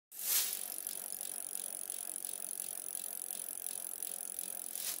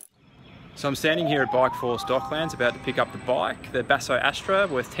So I'm standing here at Bike Force Docklands about to pick up the bike, the Basso Astra,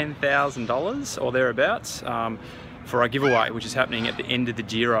 worth $10,000 or thereabouts, for a giveaway which is happening at the end of the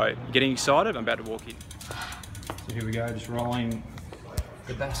Giro. You getting excited? I'm about to walk in. So here we go, just rolling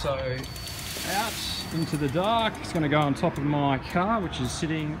the Basso out into the dark. It's going to go on top of my car, which is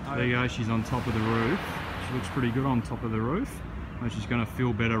sitting over. There you go, she's on top of the roof. She looks pretty good on top of the roof. She's going to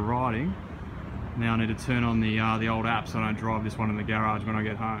feel better riding. Now I need to turn on the old app so I don't drive this one in the garage when I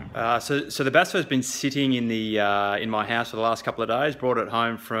get home. So the Basso's been sitting in in my house for the last couple of days. Brought it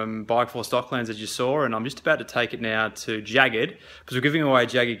home from Bike Force Docklands, as you saw, and I'm just about to take it now to Jaggad, because we're giving away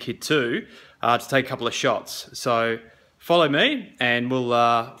Jaggad Kit 2 to take a couple of shots. So follow me and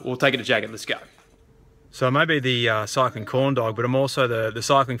we'll take it to Jaggad. Let's go. So I may be the cycling corn dog, but I'm also the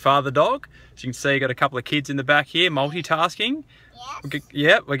cycling father dog. As you can see, got a couple of kids in the back here, multitasking. Yes.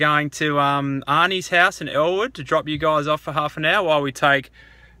 Yep, we're going to Arnie's house in Elwood to drop you guys off for half an hour while we take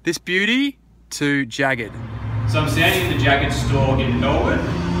this beauty to Jaggad. So I'm standing in the Jaggad store in Elwood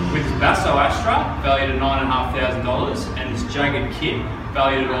with this Basso Astra, valued at $9,500, and this Jaggad Kit,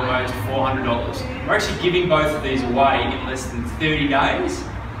 valued at almost $400. We're actually giving both of these away in less than 30 days.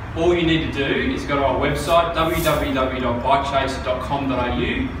 All you need to do is go to our website,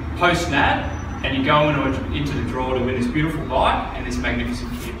 www.bikechaser.com.au, post an ad, and you go into the draw to win this beautiful bike and this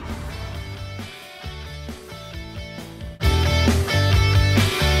magnificent kit.